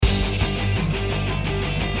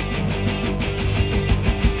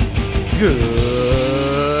Good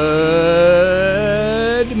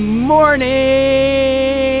morning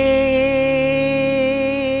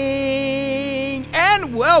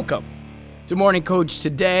and welcome to Morning Coach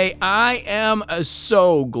Today. I am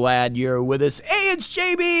so glad you're with us. Hey, it's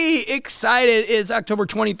JB. Excited. It's October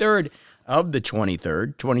 23rd of the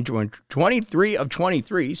 23rd, 2023 of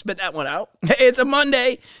 23. Spit that one out. It's a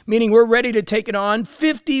Monday, meaning we're ready to take it on.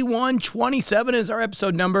 5127 is our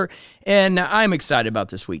episode number, and I'm excited about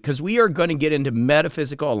this week because we are going to get into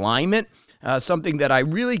metaphysical alignment, something that I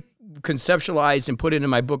really conceptualized and put into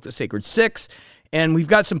my book, The Sacred Six, and we've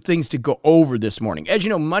got some things to go over this morning. As you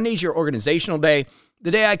know, Monday's your organizational day. The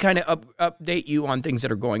day I kind of update you on things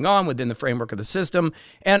that are going on within the framework of the system.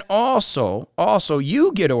 And also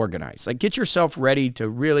you get organized. Like, get yourself ready to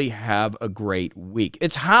really have a great week.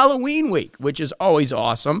 It's Halloween week, which is always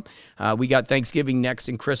awesome. We got Thanksgiving next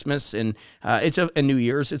and Christmas, and and New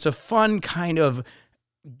Year's. It's a fun kind of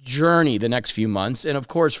journey the next few months. And of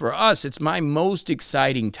course, for us, it's my most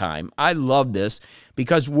exciting time. I love this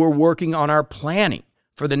because we're working on our planning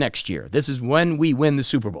for the next year. This is when we win the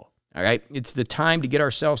Super Bowl. All right, it's the time to get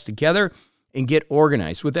ourselves together and get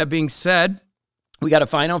organized. With that being said, we got a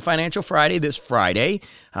Final Financial Friday this Friday.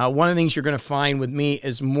 One of the things you're going to find with me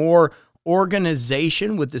is more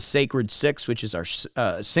organization with the Sacred Six, which is our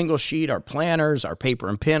single sheet, our planners, our paper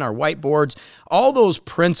and pen, our whiteboards, all those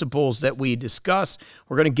principles that we discuss.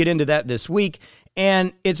 We're going to get into that this week.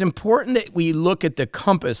 And it's important that we look at the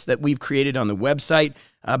compass that we've created on the website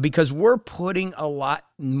because we're putting a lot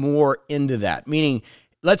more into that, meaning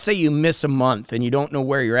let's say you miss a month and you don't know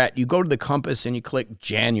where you're at. You go to the compass and you click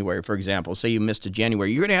January, for example. Say you missed a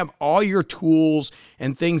January. You're going to have all your tools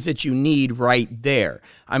and things that you need right there.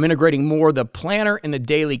 I'm integrating more the planner and the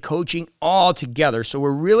daily coaching all together. So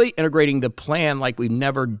we're really integrating the plan like we've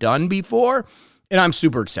never done before. And I'm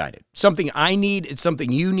super excited. Something I need, it's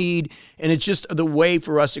something you need, and it's just the way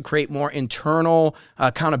for us to create more internal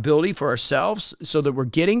accountability for ourselves so that we're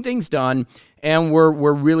getting things done and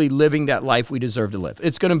we're really living that life we deserve to live.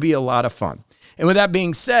 It's going to be a lot of fun. And with that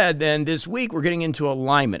being said, then this week we're getting into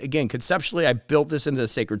alignment. Again, conceptually, I built this into the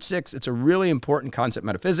Sacred Six. It's a really important concept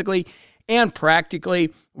metaphysically and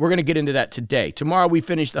practically. We're going to get into that today. Tomorrow we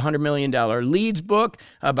finish the $100 Million Leads book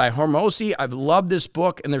by Hormozi. I've loved this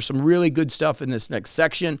book, and there's some really good stuff in this next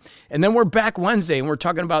section. And then we're back Wednesday, and we're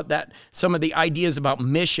talking about that, some of the ideas about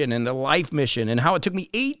mission and the life mission and how it took me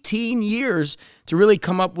 18 years to really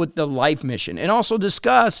come up with the life mission, and also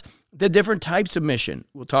discuss the different types of mission.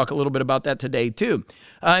 We'll talk a little bit about that today too.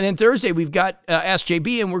 And then Thursday, we've got Ask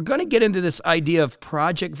JB, and we're going to get into this idea of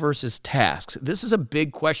project versus tasks. This is a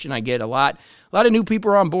big question I get a lot. A lot of new people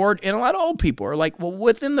are on board, and a lot of old people are like, well,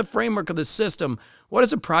 within the framework of the system, what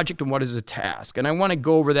is a project and what is a task? And I want to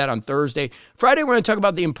go over that on Thursday. Friday, we're going to talk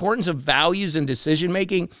about the importance of values and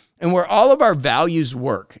decision-making and where all of our values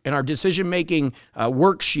work and our decision-making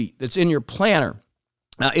worksheet that's in your planner.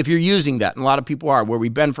 If you're using that, and a lot of people are, where we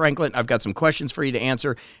Ben Franklin, I've got some questions for you to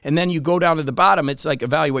answer, and then you go down to the bottom, it's like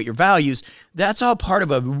evaluate your values. That's all part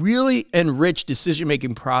of a really enriched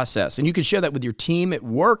decision-making process, and you can share that with your team at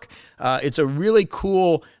work. It's a really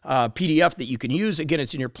cool PDF that you can use. Again,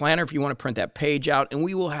 it's in your planner if you want to print that page out, and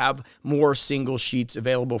we will have more single sheets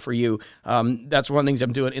available for you. That's one of the things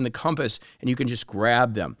I'm doing in the compass, and you can just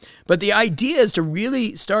grab them. But the idea is to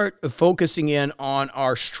really start focusing in on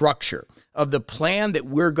our structure of the plan that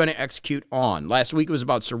we're going to execute on. Last week it was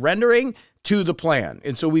about surrendering to the plan.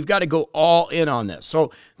 And so we've got to go all in on this.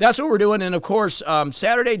 So that's what we're doing. And of course,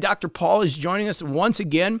 Saturday, Dr. Paul is joining us once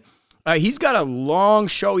again. He's got a long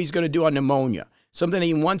show he's going to do on pneumonia, something that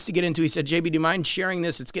he wants to get into. He said, JB, do you mind sharing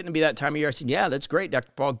this? It's getting to be that time of year. I said, yeah, that's great,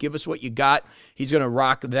 Dr. Paul. Give us what you got. He's going to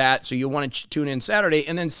rock that. So you'll want to tune in Saturday.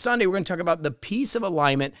 And then Sunday, we're going to talk about the piece of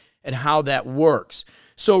alignment and how that works.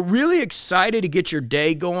 So really excited to get your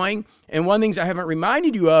day going. And one of the things I haven't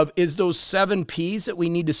reminded you of is those 7 Ps that we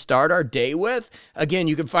need to start our day with. Again,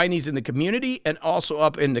 you can find these in the community and also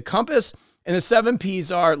up in the compass. And the 7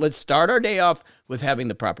 Ps are, let's start our day off with having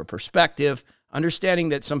the proper perspective, understanding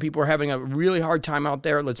that some people are having a really hard time out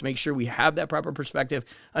there. Let's make sure we have that proper perspective.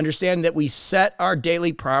 Understand that we set our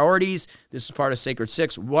daily priorities. This is part of Sacred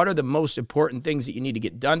Six. What are the most important things that you need to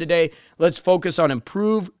get done today? Let's focus on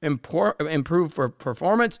improve for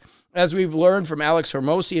performance. As we've learned from Alex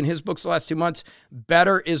Hormozi in his books the last 2 months,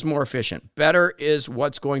 better is more efficient. Better is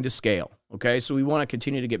what's going to scale. Okay, so we want to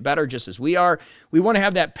continue to get better just as we are. We want to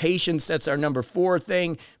have that patience. That's our number 4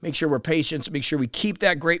 thing. Make sure we're patient. Make sure we keep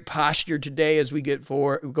that great posture today as we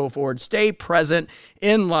go forward. Stay present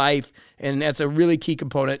in life, and that's a really key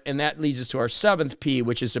component. And that leads us to our 7th P,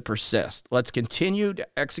 which is to persist. Let's continue to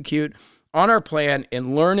execute on our plan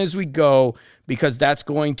and learn as we go, because that's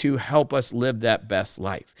going to help us live that best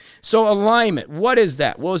life. So alignment, what is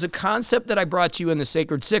that? Well, it's a concept that I brought to you in the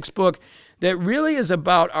Sacred Six book that really is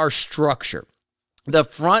about our structure, the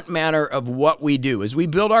front matter of what we do. As we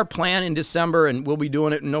build our plan in December, and we'll be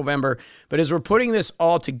doing it in November, but as we're putting this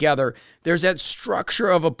all together, there's that structure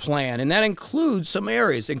of a plan, and that includes some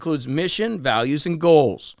areas. It includes mission, values, and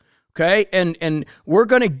goals. Okay, and we're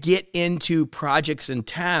going to get into projects and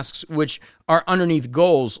tasks which are underneath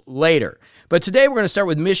goals later. But today we're going to start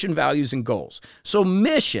with mission, values, and goals. So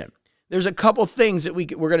mission, there's a couple things that we're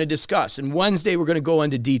going to discuss. And Wednesday we're going to go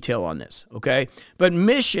into detail on this, okay? But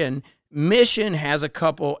mission has a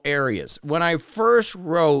couple areas. When I first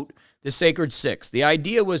wrote the Sacred Six, the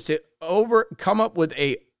idea was to come up with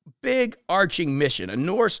a big arching mission, a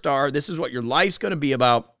North Star. This is what your life's going to be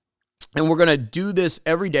about. And we're going to do this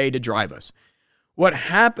every day to drive us. What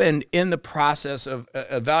happened in the process of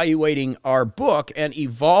evaluating our book and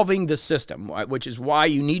evolving the system, which is why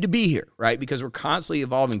you need to be here, right? Because we're constantly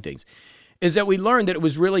evolving things, is that we learned that it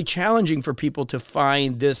was really challenging for people to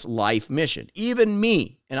find this life mission. Even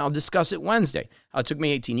me, and I'll discuss it Wednesday. It took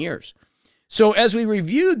me 18 years. So as we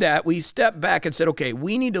reviewed that, we stepped back and said, okay,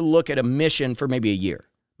 we need to look at a mission for maybe a year,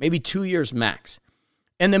 maybe 2 years max.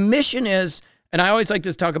 And the mission is, and I always like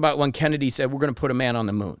to talk about when Kennedy said, we're going to put a man on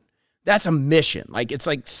the moon. That's a mission. Like, it's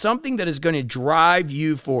like something that is going to drive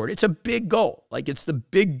you forward. It's a big goal. Like, it's the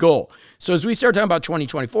big goal. So as we start talking about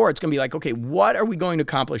 2024, it's going to be like, okay, what are we going to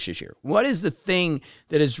accomplish this year? What is the thing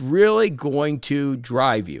that is really going to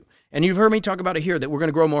drive you? And you've heard me talk about it here, that we're going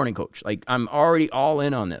to grow Morning Coach. Like, I'm already all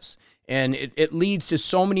in on this. And it leads to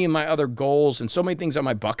so many of my other goals and so many things on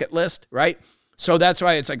my bucket list, right? So that's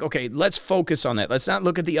why it's like, okay, let's focus on that. Let's not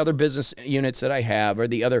look at the other business units that I have or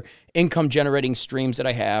the other income generating streams that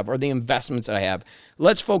I have or the investments that I have.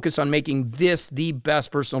 Let's focus on making this the best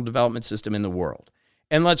personal development system in the world.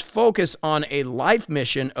 And let's focus on a life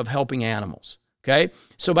mission of helping animals, okay?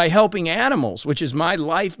 So by helping animals, which is my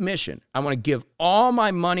life mission, I want to give all my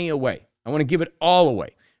money away. I want to give it all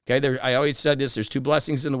away, okay? I always said this, there's two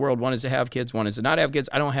blessings in the world. One is to have kids, one is to not have kids.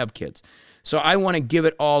 I don't have kids. So I want to give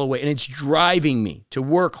it all away, and it's driving me to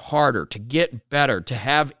work harder, to get better, to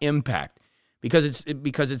have impact, because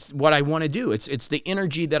it's what I want to do. It's the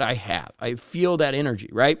energy that I have. I feel that energy,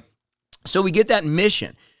 right? So we get that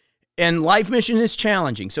mission, and life mission is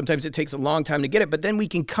challenging. Sometimes it takes a long time to get it, but then we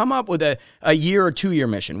can come up with a year or 2 year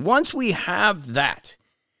mission. Once we have that,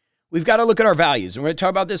 we've got to look at our values, and we're going to talk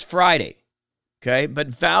about this Friday, okay? But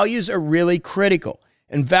values are really critical,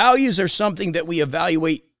 and values are something that we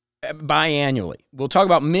evaluate biannually. We'll talk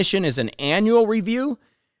about mission as an annual review,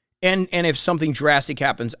 and if something drastic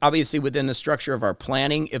happens, obviously within the structure of our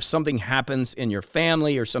planning, if something happens in your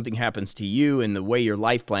family or something happens to you in the way your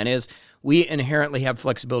life plan is, we inherently have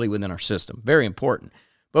flexibility within our system. Very important.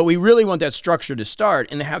 But we really want that structure to start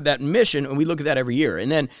and to have that mission, and we look at that every year.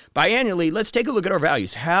 And then biannually, let's take a look at our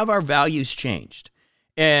values. Have our values changed?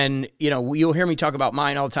 And, you'll hear me talk about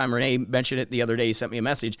mine all the time. Renee mentioned it the other day. He sent me a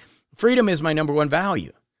message. Freedom is my number one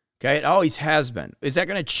value. Okay, it always has been. Is that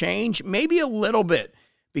going to change? Maybe a little bit,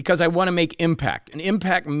 because I want to make impact. And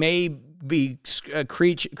impact may be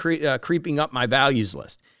creeping up my values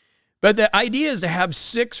list. But the idea is to have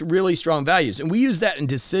 6 really strong values. And we use that in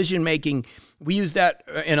decision making. We use that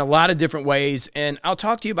in a lot of different ways. And I'll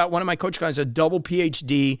talk to you about one of my coach clients, a double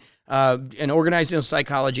PhD in organizational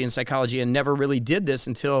psychology and never really did this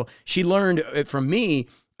until she learned from me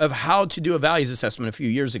of how to do a values assessment a few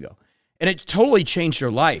years ago. And it totally changed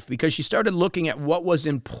her life, because she started looking at what was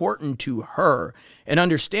important to her and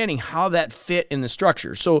understanding how that fit in the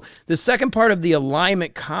structure. So the second part of the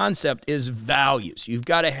alignment concept is values. You've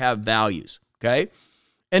got to have values, okay?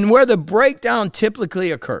 And where the breakdown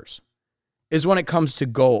typically occurs is when it comes to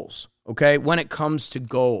goals, okay? When it comes to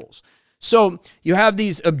goals. So you have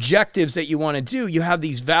these objectives that you want to do, you have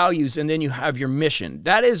these values, and then you have your mission.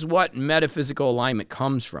 That is what metaphysical alignment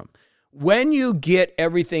comes from. When you get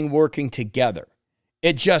everything working together,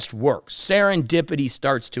 it just works. Serendipity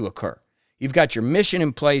starts to occur. You've got your mission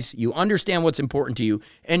in place, you understand what's important to you,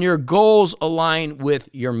 and your goals align with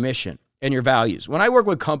your mission and your values. When I work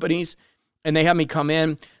with companies and they have me come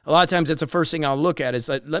in, a lot of times that's the first thing I'll look at is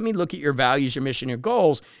like, let me look at your values, your mission, your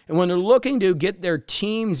goals. And when they're looking to get their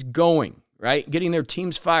teams going, right, getting their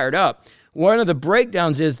teams fired up, one of the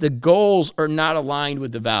breakdowns is the goals are not aligned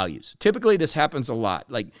with the values. Typically, this happens a lot.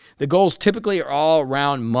 Like, the goals typically are all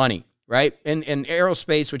around money, right? In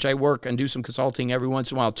aerospace, which I work and do some consulting every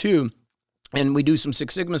once in a while too, and we do some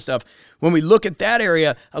Six Sigma stuff. When we look at that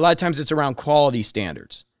area, a lot of times it's around quality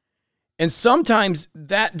standards. And sometimes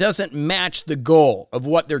that doesn't match the goal of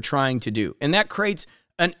what they're trying to do. And that creates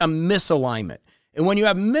a misalignment. And when you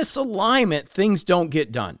have misalignment, things don't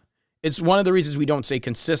get done. It's one of the reasons we don't stay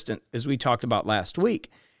consistent, as we talked about last week.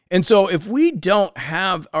 And so if we don't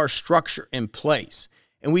have our structure in place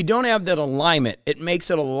and we don't have that alignment, it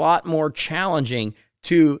makes it a lot more challenging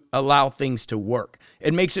to allow things to work.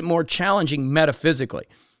 It makes it more challenging metaphysically.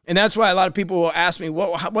 And that's why a lot of people will ask me,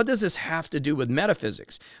 well, what does this have to do with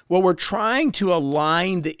metaphysics? Well, we're trying to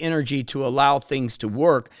align the energy to allow things to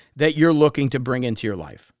work that you're looking to bring into your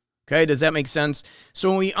life. Okay, does that make sense? So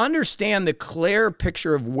when we understand the clear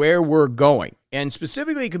picture of where we're going, and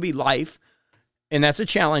specifically it could be life, and that's a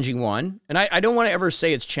challenging one. And I don't want to ever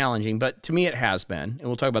say it's challenging, but to me it has been. And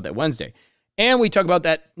we'll talk about that Wednesday. And we talk about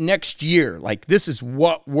that next year. Like, this is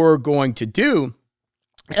what we're going to do.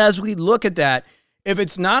 As we look at that, if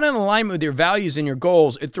it's not in alignment with your values and your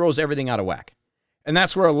goals, it throws everything out of whack. And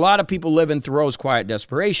that's where a lot of people live in Thoreau's quiet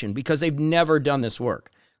desperation, because they've never done this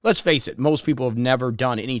work. Let's face it, most people have never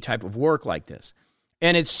done any type of work like this.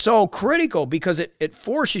 And it's so critical because it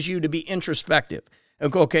forces you to be introspective.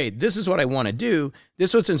 And go, okay, this is what I want to do,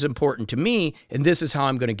 this is what's important to me, and this is how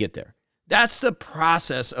I'm going to get there. That's the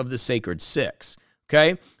process of the Sacred Six,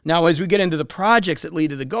 okay? Now, as we get into the projects that lead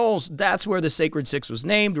to the goals, that's where the Sacred Six was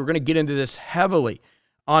named. We're going to get into this heavily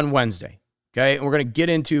on Wednesday, okay? And we're going to get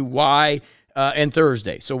into why and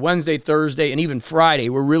Thursday. So Wednesday, Thursday, and even Friday,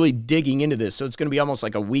 we're really digging into this. So it's going to be almost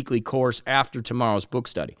like a weekly course after tomorrow's book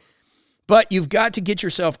study. But you've got to get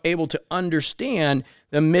yourself able to understand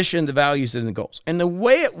the mission, the values, and the goals. And the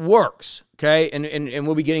way it works, okay, and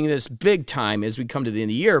we'll be getting this big time as we come to the end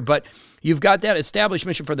of the year, but you've got that established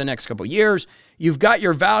mission for the next couple of years. You've got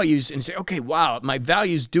your values and say, okay, wow, my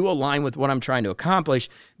values do align with what I'm trying to accomplish.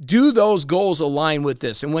 Do those goals align with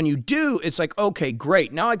this? And when you do, it's like, okay,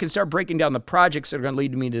 great. Now I can start breaking down the projects that are going to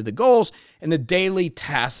lead me to the goals and the daily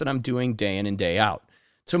tasks that I'm doing day in and day out.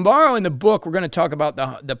 Tomorrow in the book, we're going to talk about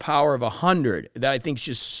the power of 100 that I think is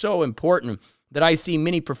just so important that I see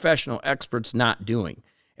many professional experts not doing.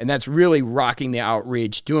 And that's really rocking the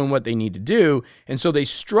outreach, doing what they need to do. And so they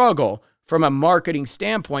struggle from a marketing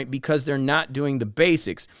standpoint because they're not doing the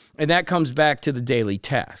basics. And that comes back to the daily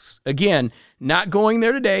tasks. Again, not going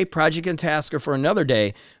there today, project and task are for another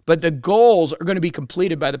day, but the goals are going to be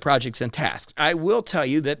completed by the projects and tasks. I will tell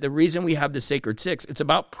you that the reason we have the Sacred Six, it's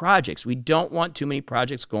about projects. We don't want too many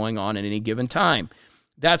projects going on at any given time.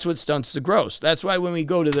 That's what stunts the growth. That's why when we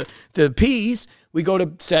go to the P's, we go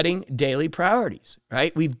to setting daily priorities,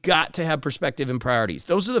 right? We've got to have perspective and priorities.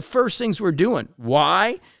 Those are the first things we're doing.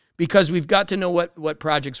 Why? Because we've got to know what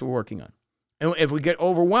projects we're working on. And if we get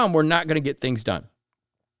overwhelmed, we're not going to get things done.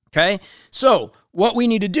 Okay? So what we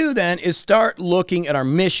need to do then is start looking at our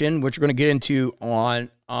mission, which we're going to get into on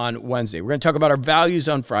Wednesday. We're going to talk about our values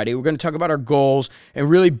on Friday. We're going to talk about our goals and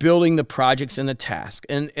really building the projects and the task.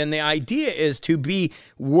 And the idea is to be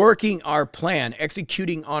working our plan,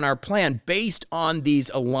 executing on our plan based on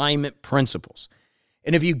these alignment principles.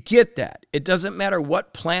 And if you get that, it doesn't matter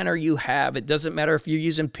what planner you have. It doesn't matter if you're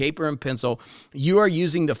using paper and pencil. You are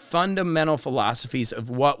using the fundamental philosophies of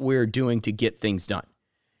what we're doing to get things done.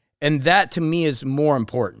 And that, to me, is more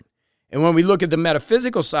important. And when we look at the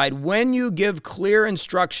metaphysical side, when you give clear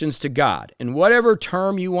instructions to God, in whatever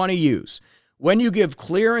term you want to use, when you give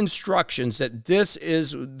clear instructions that this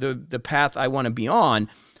is the path I want to be on,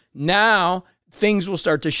 now things will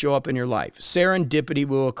start to show up in your life. Serendipity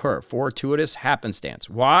will occur, fortuitous happenstance.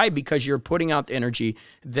 Why? Because you're putting out the energy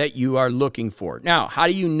that you are looking for. Now, how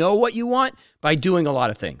do you know what you want? By doing a lot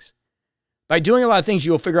of things. By doing a lot of things,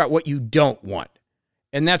 you'll figure out what you don't want.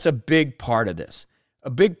 And that's a big part of this. A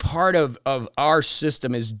big part of our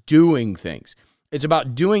system is doing things. It's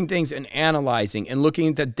about doing things and analyzing and looking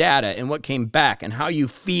at the data and what came back and how you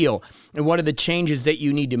feel and what are the changes that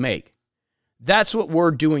you need to make. That's what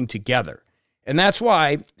we're doing together. And that's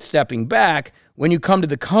why, stepping back, when you come to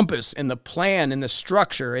the compass and the plan and the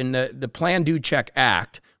structure and the plan, do, check,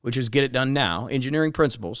 act, which is get it done now, engineering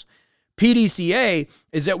principles, PDCA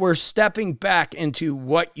is that we're stepping back into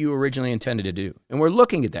what you originally intended to do. And we're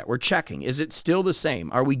looking at that. We're checking. Is it still the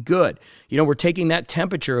same? Are we good? We're taking that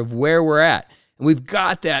temperature of where we're at. And we've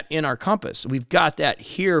got that in our compass. We've got that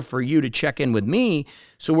here for you to check in with me.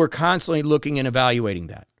 So we're constantly looking and evaluating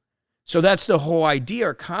that. So that's the whole idea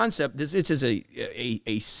or concept. This is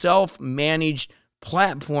a self-managed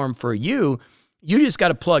platform for you. You just got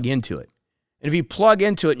to plug into it. And if you plug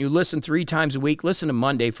into it and you listen 3 times a week, listen to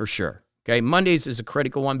Monday for sure. Okay, Mondays is a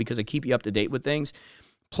critical one because I keep you up to date with things.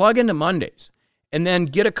 Plug into Mondays and then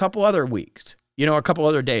get a couple other weeks, a couple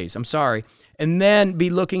other days, and then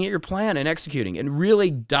be looking at your plan and executing and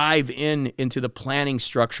really dive into the planning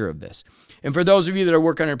structure of this. And for those of you that are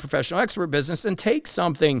working on a professional expert business, then take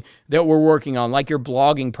something that we're working on, like your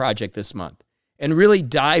blogging project this month, and really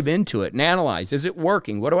dive into it and analyze. Is it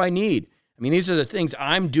working? What do I need? I mean, these are the things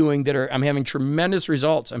I'm doing I'm having tremendous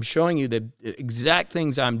results. I'm showing you the exact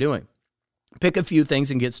things I'm doing. Pick a few things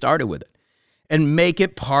and get started with it and make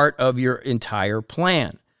it part of your entire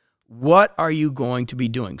plan. What are you going to be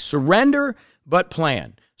doing? Surrender, but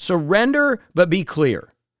plan. Surrender, but be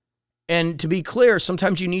clear. And to be clear,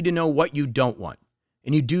 sometimes you need to know what you don't want.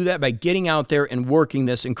 And you do that by getting out there and working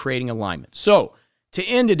this and creating alignment. So to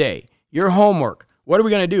end today, your homework, what are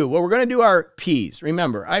we going to do? Well, we're going to do our P's.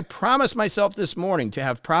 Remember, I promised myself this morning to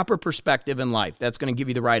have proper perspective in life. That's going to give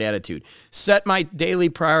you the right attitude. Set my daily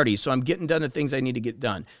priorities so I'm getting done the things I need to get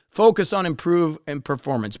done. Focus on improve and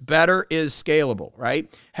performance. Better is scalable,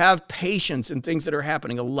 right? Have patience in things that are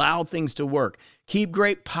happening. Allow things to work. Keep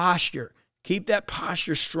great posture. Keep that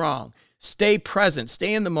posture strong. Stay present.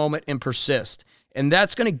 Stay in the moment and persist. And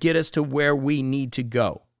that's going to get us to where we need to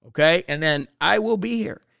go, okay? And then I will be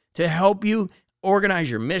here to help you organize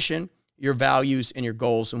your mission, your values, and your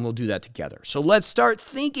goals, and we'll do that together. So let's start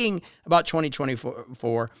thinking about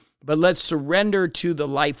 2024, but let's surrender to the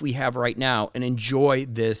life we have right now and enjoy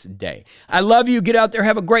this day. I love you. Get out there,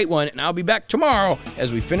 have a great one, and I'll be back tomorrow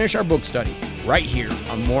as we finish our book study right here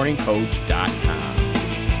on morningcoach.com.